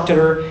instructed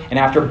her. And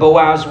after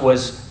Boaz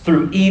was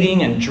through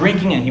eating and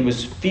drinking and he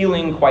was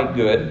feeling quite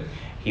good,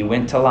 he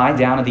went to lie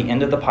down at the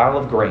end of the pile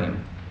of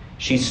grain.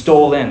 She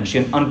stole in, she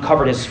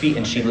uncovered his feet,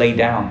 and she lay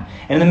down.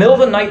 And in the middle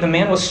of the night, the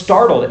man was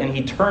startled, and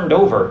he turned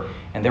over,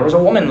 and there was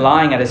a woman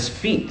lying at his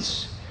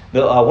feet.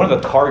 One of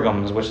the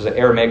Targums, which is an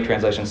Aramaic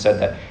translation, said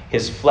that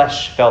his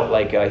flesh felt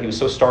like, he was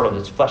so startled,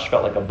 his flesh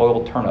felt like a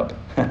boiled turnip.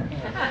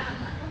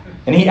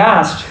 And he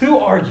asked, "Who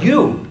are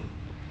you?"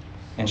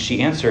 And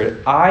she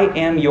answered, "I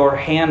am your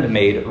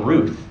handmaid,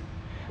 Ruth.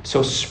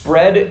 So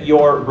spread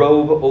your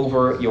robe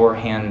over your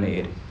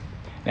handmaid."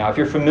 Now, if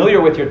you're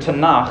familiar with your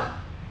Tanakh,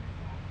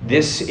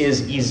 this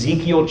is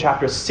Ezekiel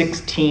chapter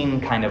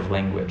 16 kind of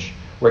language,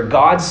 where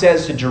God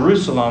says to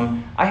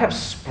Jerusalem, "I have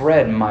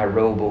spread my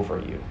robe over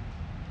you."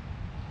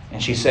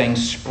 And she's saying,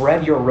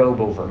 "Spread your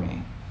robe over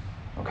me."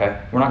 Okay?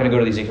 We're not going to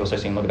go to Ezekiel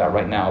 16 and look at that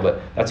right now,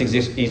 but that's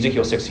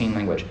Ezekiel 16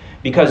 language.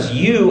 Because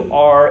you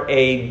are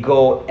a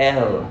Goel.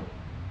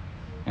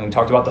 And we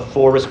talked about the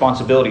 4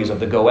 responsibilities of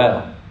the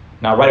Goel.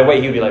 Now, right away,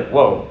 he'd be like,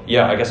 "Whoa,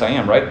 yeah, I guess I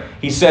am," right?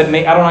 He said,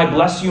 "May Adonai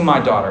bless you, my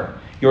daughter.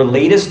 Your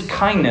latest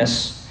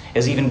kindness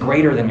is even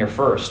greater than your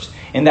first,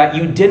 in that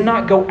you did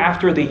not go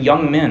after the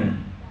young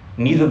men,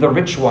 neither the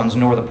rich ones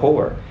nor the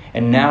poor.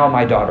 And now,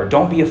 my daughter,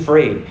 don't be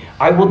afraid.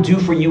 I will do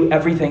for you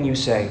everything you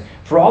say.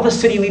 For all the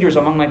city leaders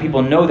among my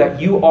people know that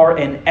you are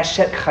an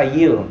Eshet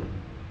Chayil."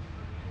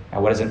 Now,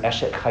 what is an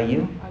Eshet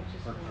Chayil?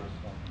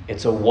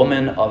 It's a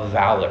woman of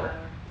valor.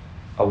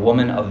 A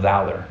woman of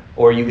valor.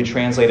 Or you could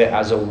translate it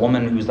as a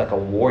woman who's like a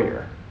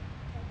warrior.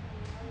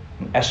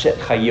 An Eshet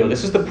Chayil.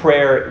 This is the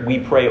prayer we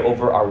pray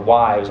over our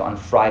wives on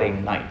Friday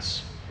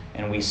nights.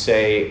 And we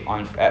say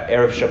at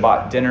Erev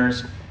Shabbat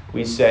dinners,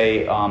 we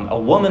say, a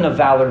woman of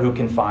valor who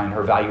can find,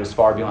 her value is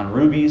far beyond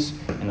rubies,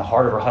 and the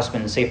heart of her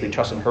husband safely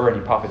trusts in her, and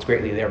he profits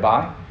greatly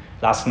thereby.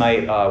 Last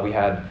night we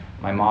had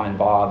my mom and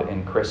Bob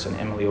and Chris and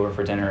Emily over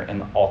for dinner,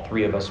 and all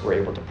three of us were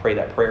able to pray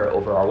that prayer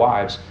over our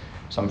wives,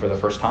 some for the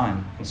first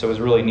time. And so it was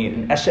really neat.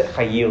 And Eshet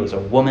Chayil is a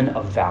woman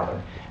of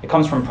valor. It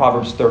comes from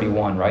Proverbs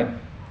 31, right?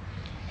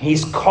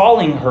 He's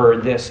calling her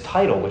this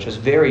title, which is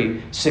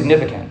very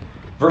significant.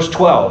 Verse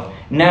 12,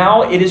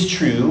 now it is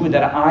true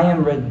that I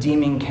am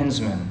redeeming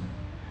kinsmen,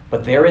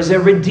 but there is a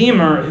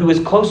Redeemer who is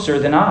closer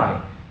than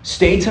I.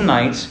 Stay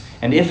tonight,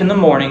 and if in the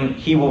morning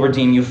he will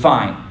redeem you,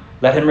 fine.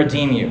 Let him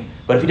redeem you.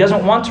 But if he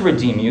doesn't want to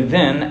redeem you,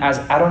 then, as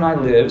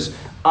Adonai lives,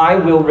 I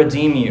will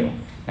redeem you.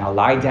 Now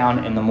lie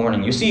down in the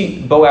morning. You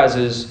see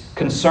Boaz's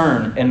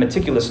concern and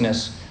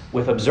meticulousness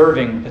with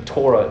observing the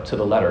Torah to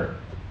the letter.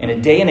 In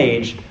a day and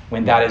age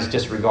when that is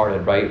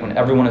disregarded, right? When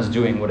everyone is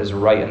doing what is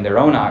right in their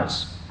own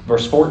eyes.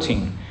 Verse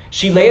 14.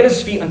 She lay at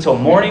his feet until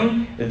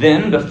morning.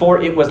 Then,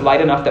 before it was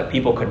light enough that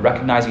people could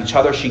recognize each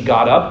other, she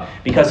got up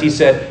because he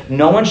said,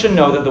 no one should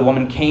know that the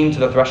woman came to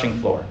the threshing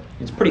floor.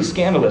 It's pretty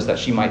scandalous that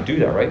she might do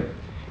that, right?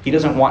 He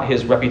doesn't want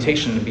his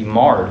reputation to be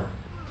marred.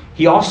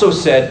 He also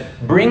said,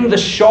 bring the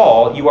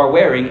shawl you are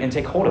wearing and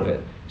take hold of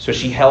it. So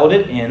she held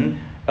it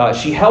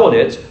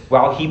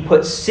while he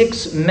put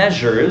 6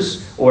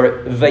 measures,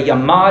 or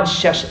vayamad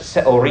shesh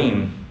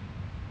seorim.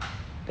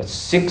 That's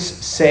 6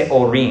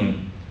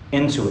 seorim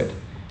into it.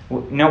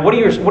 Now, what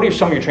do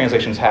some of your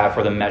translations have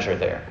for the measure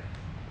there?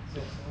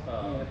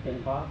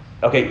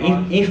 Okay,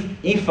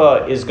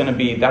 ephah is going to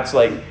be, that's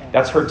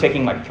her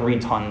taking like 3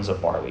 tons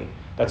of barley.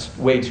 That's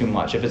way too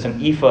much. If it's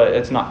an ephah,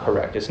 it's not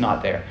correct. It's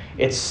not there.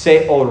 It's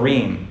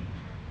seorim,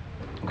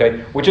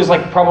 okay, which is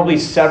like probably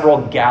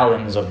several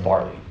gallons of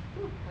barley.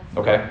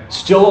 Okay,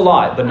 still a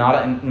lot, but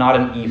not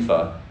an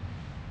ephah.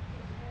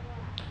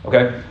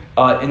 Okay,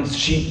 and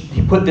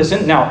he put this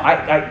in. Now,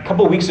 a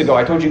couple of weeks ago,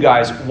 I told you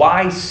guys,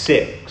 why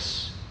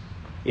 6?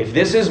 If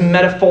this is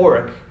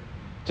metaphoric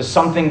to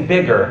something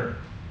bigger,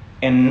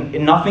 and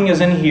nothing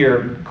is in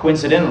here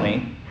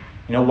coincidentally,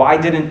 why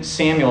didn't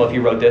Samuel, if he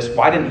wrote this,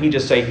 why didn't he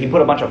just say he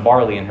put a bunch of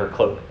barley in her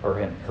cloak or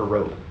in her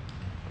robe?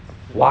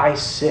 Why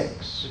 6?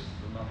 6 is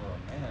the number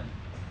of man.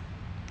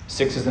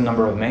 6 is the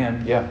number of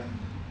man, yeah.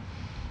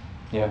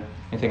 Yeah.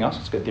 Anything else?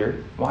 It's a good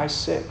theory. Why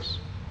 6?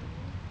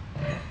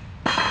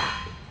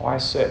 Why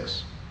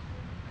 6?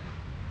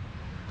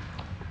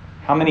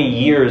 How many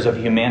years of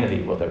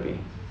humanity will there be?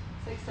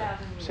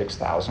 6,000 years.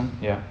 6,000,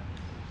 yeah.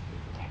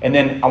 And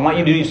then I want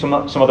you to do some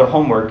other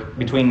homework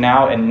between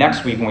now and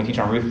next week when we teach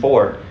on Ruth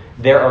 4.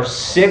 There are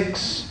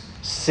 6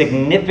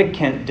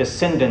 significant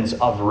descendants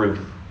of Ruth.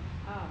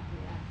 Oh,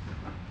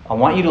 yeah. I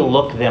want you to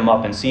look them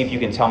up and see if you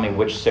can tell me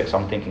which 6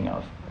 I'm thinking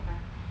of.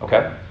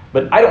 Okay?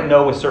 But I don't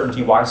know with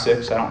certainty why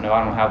 6. I don't know.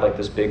 I don't have like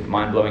this big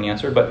mind-blowing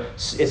answer. But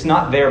it's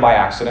not there by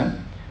accident.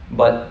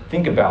 But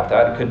think about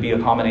that. It could be a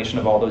combination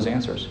of all those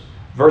answers.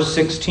 Verse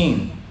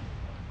 16.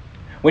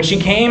 When she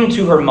came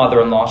to her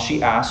mother-in-law,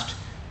 she asked,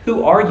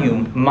 who are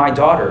you, my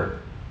daughter?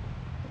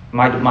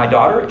 My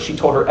daughter? She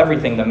told her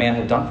everything the man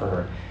had done for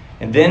her.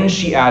 And then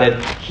she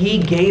added, he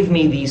gave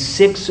me these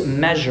 6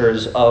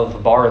 measures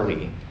of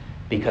barley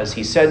because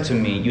he said to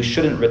me, you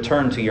shouldn't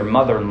return to your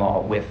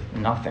mother-in-law with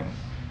nothing.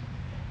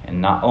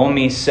 And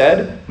Naomi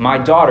said, my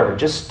daughter,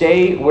 just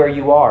stay where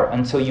you are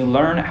until you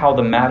learn how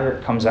the matter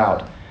comes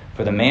out.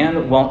 For the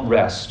man won't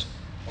rest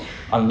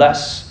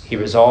unless he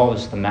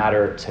resolves the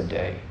matter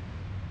today.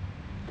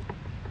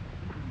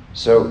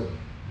 So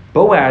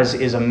Boaz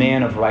is a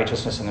man of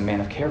righteousness and a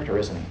man of character,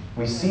 isn't he?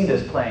 We see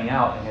this playing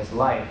out in his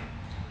life.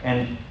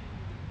 And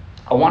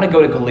I want to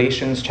go to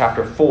Galatians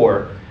chapter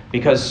 4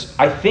 because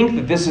I think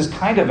that this is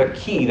kind of a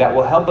key that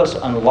will help us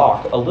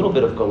unlock a little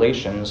bit of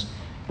Galatians,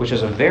 which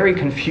is a very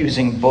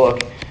confusing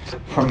book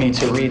for me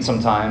to read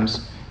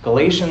sometimes.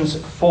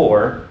 Galatians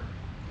 4,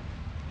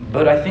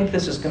 but I think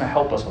this is going to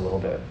help us a little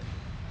bit.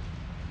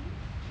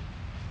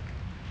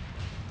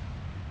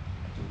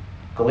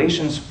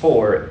 Galatians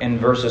 4 in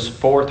verses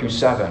 4 through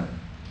 7.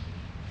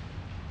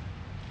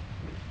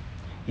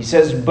 He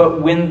says,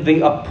 but when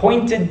the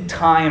appointed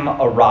time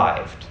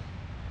arrived.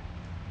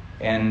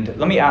 And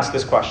let me ask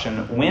this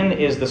question. When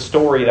is the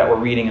story that we're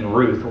reading in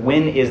Ruth?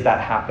 When is that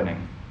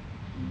happening?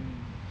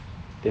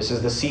 This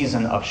is the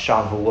season of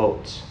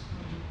Shavuot,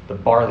 the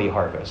barley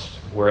harvest.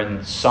 We're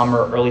in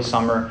summer, early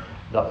summer.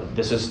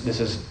 This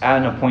is at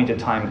an appointed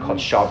time called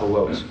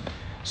Shavuot.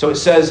 So it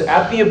says,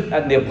 at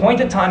the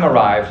appointed time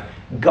arrived,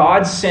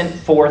 God sent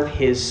forth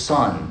his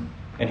son.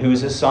 And who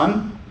is his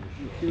son?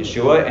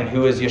 Yeshua. And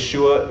who is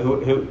Yeshua?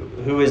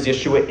 Who is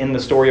Yeshua in the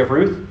story of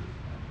Ruth?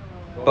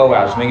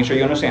 Boaz. Just making sure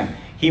you understand.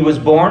 He was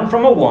born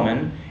from a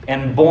woman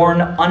and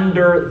born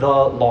under the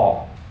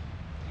law.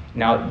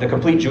 Now, the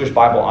complete Jewish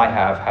Bible I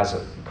have has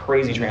a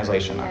crazy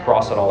translation. I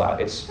crossed it all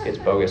out. It's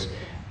bogus.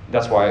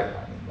 That's why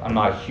I'm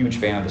not a huge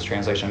fan of this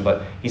translation.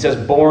 But he says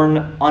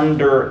born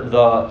under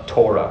the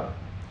Torah.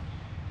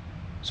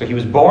 So he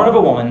was born of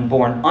a woman,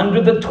 born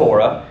under the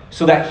Torah,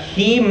 so that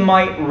he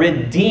might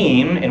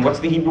redeem. And what's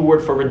the Hebrew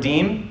word for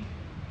redeem?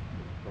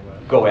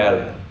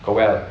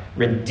 Goel.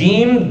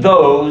 Redeem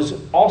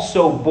those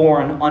also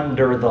born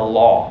under the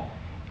law,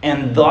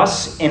 and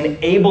thus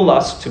enable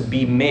us to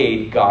be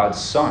made God's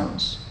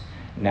sons.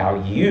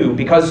 Now you,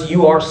 because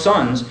you are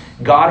sons,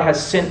 God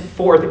has sent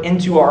forth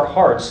into our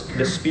hearts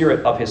the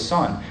Spirit of His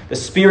Son, the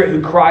Spirit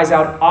who cries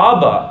out,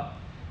 Abba.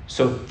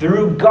 So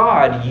through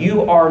God,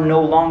 you are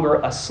no longer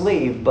a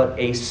slave, but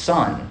a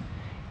son.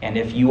 And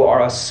if you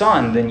are a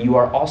son, then you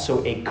are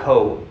also a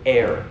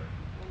co-heir.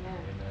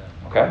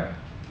 Okay?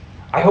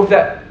 I hope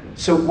that,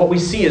 so what we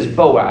see is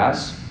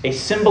Boaz, a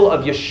symbol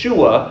of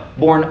Yeshua,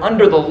 born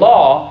under the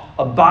law,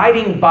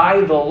 abiding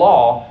by the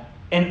law,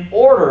 in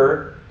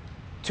order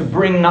to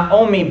bring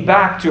Naomi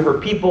back to her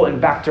people and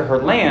back to her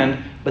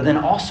land, but then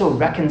also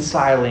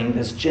reconciling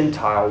this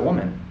Gentile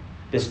woman,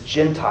 this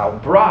Gentile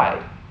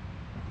bride.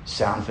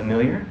 Sound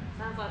familiar?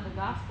 Sounds like the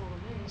gospel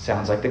to me.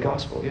 Sounds like the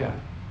gospel, yeah.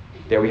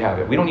 There we have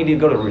it. We don't need to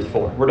go to Ruth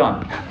 4. We're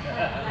done.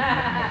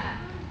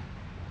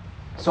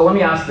 So let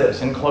me ask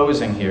this in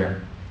closing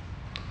here.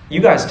 You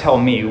guys tell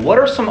me, what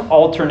are some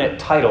alternate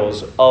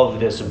titles of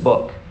this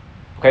book?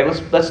 Okay,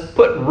 let's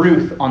put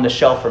Ruth on the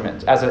shelf for a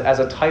minute. As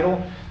a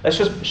title, let's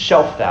just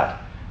shelf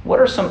that. What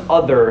are some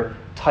other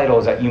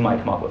titles that you might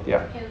come up with?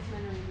 Yeah.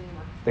 Kinsman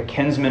Redeemer. The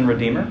Kinsman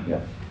Redeemer?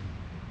 Yeah.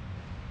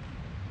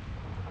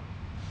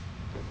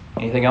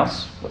 Anything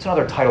else? What's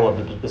another title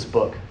of this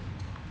book?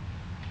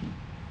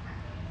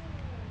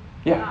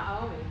 Yeah.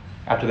 Naomi.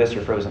 After this,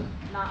 you're frozen.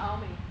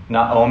 Naomi.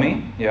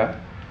 Naomi? Yeah.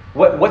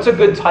 What's a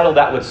good title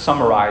that would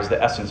summarize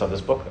the essence of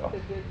this book, though? The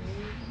good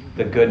news.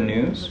 The Good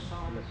News?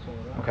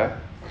 Okay.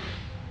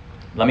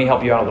 Let me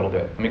help you out a little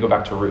bit. Let me go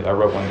back to Ruth. I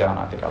wrote one down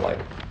I think I like.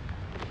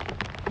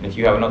 And if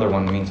you have another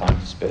one in the meantime,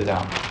 spit it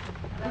out.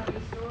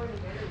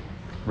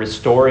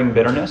 Restoring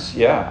Bitterness?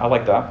 Yeah, I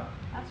like that.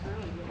 That's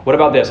really good. What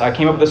about this? I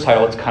came up with this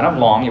title. It's kind of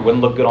long. It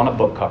wouldn't look good on a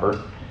book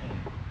cover.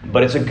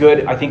 But it's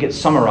I think it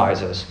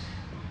summarizes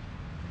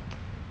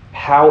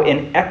how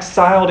an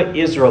exiled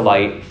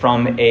Israelite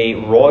from a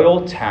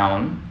royal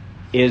town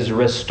is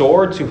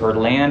restored to her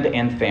land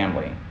and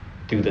family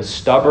through the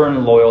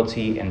stubborn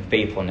loyalty and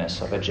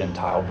faithfulness of a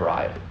Gentile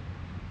bride.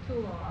 Too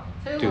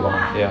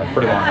long. Yeah,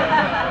 pretty long.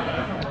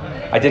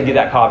 I did get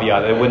that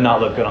caveat. It would not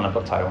look good on a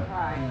book title.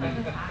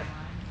 Right.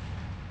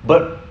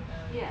 But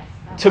Yes.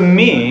 to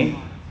me,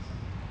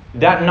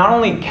 that not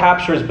only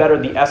captures better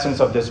the essence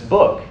of this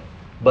book,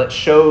 but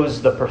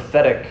shows the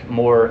prophetic,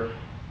 more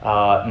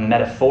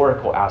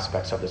metaphorical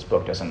aspects of this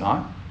book, does it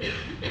not?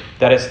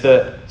 That it's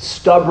the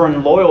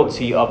stubborn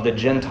loyalty of the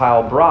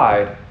Gentile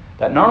bride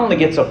that not only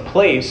gets a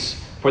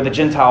place for the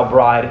Gentile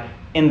bride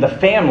in the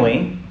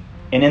family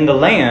and in the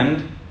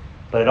land,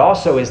 but it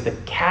also is the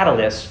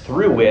catalyst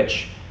through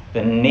which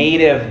the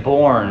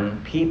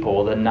native-born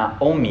people, the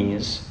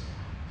Naomis,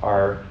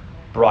 are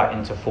brought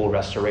into full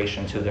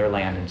restoration to their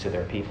land and to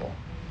their people.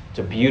 It's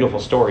a beautiful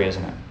story,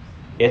 isn't it?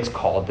 It's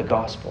called the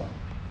gospel.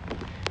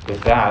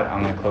 With that,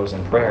 I'm going to close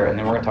in prayer, and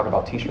then we're going to talk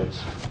about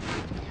t-shirts.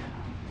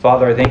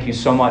 Father, I thank you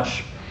so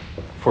much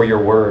for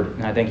your word,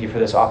 and I thank you for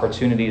this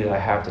opportunity that I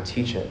have to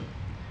teach it.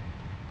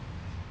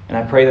 And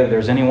I pray that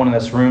there's anyone in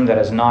this room that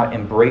has not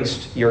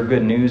embraced your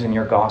good news and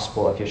your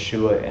gospel of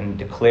Yeshua and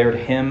declared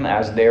him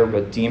as their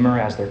Redeemer,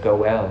 as their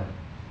Goel,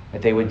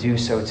 that they would do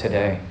so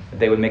today, that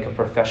they would make a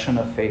profession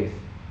of faith,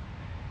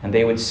 and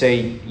they would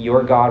say,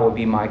 your God will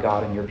be my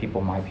God and your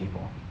people my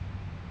people.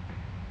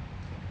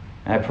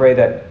 And I pray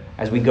that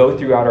as we go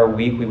throughout our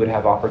week, we would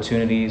have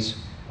opportunities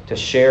to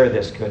share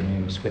this good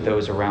news with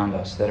those around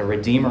us, that a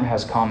Redeemer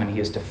has come and he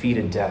has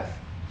defeated death.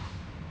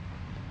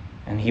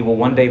 And he will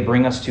one day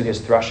bring us to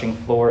his threshing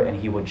floor, and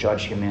he will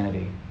judge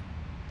humanity.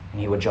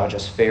 And he will judge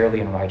us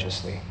fairly and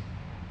righteously.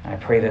 And I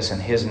pray this in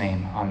his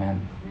name.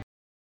 Amen.